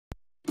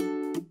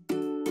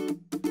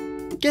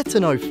Get to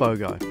know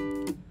FOGO.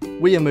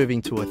 We are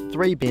moving to a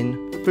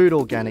 3-bin food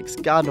organics,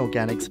 garden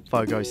organics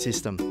FOGO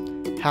system.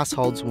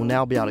 Households will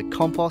now be able to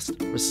compost,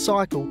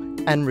 recycle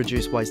and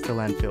reduce waste to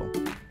landfill.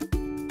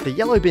 The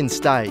yellow bin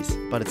stays,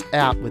 but it's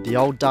out with the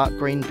old dark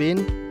green bin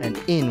and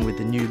in with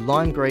the new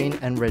lime green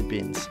and red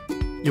bins.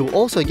 You'll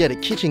also get a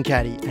kitchen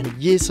caddy and a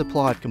year's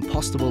supply of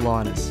compostable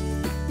liners.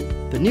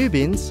 The new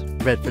bins,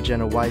 red for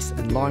general waste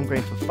and lime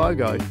green for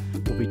FOGO,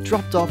 will be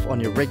dropped off on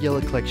your regular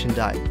collection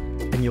day,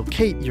 and you'll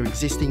keep your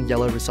existing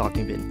yellow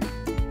recycling bin.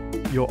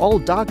 Your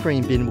old dark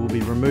green bin will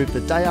be removed the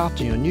day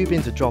after your new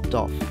bins are dropped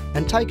off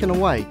and taken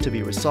away to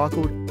be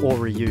recycled or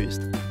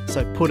reused.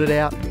 So put it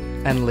out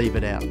and leave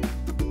it out.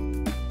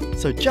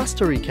 So just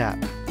to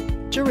recap,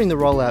 during the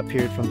rollout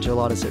period from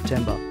July to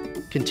September,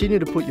 continue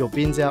to put your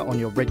bins out on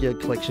your regular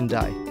collection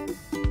day.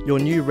 Your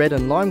new red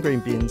and lime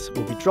green bins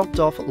will be dropped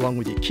off along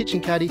with your kitchen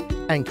caddy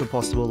and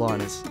compostable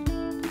liners.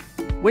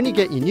 When you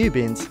get your new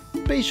bins,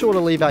 be sure to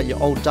leave out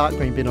your old dark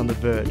green bin on the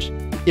verge.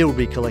 It will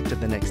be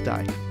collected the next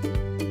day.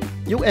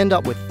 You'll end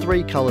up with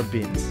 3 coloured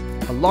bins,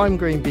 a lime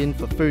green bin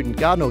for food and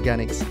garden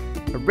organics,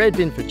 a red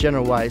bin for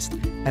general waste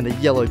and a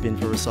yellow bin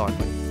for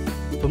recycling.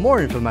 For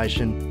more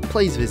information,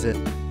 please visit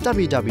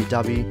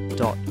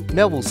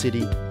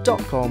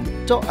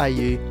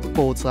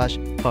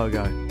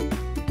www.melvillecity.com.au/FOGO.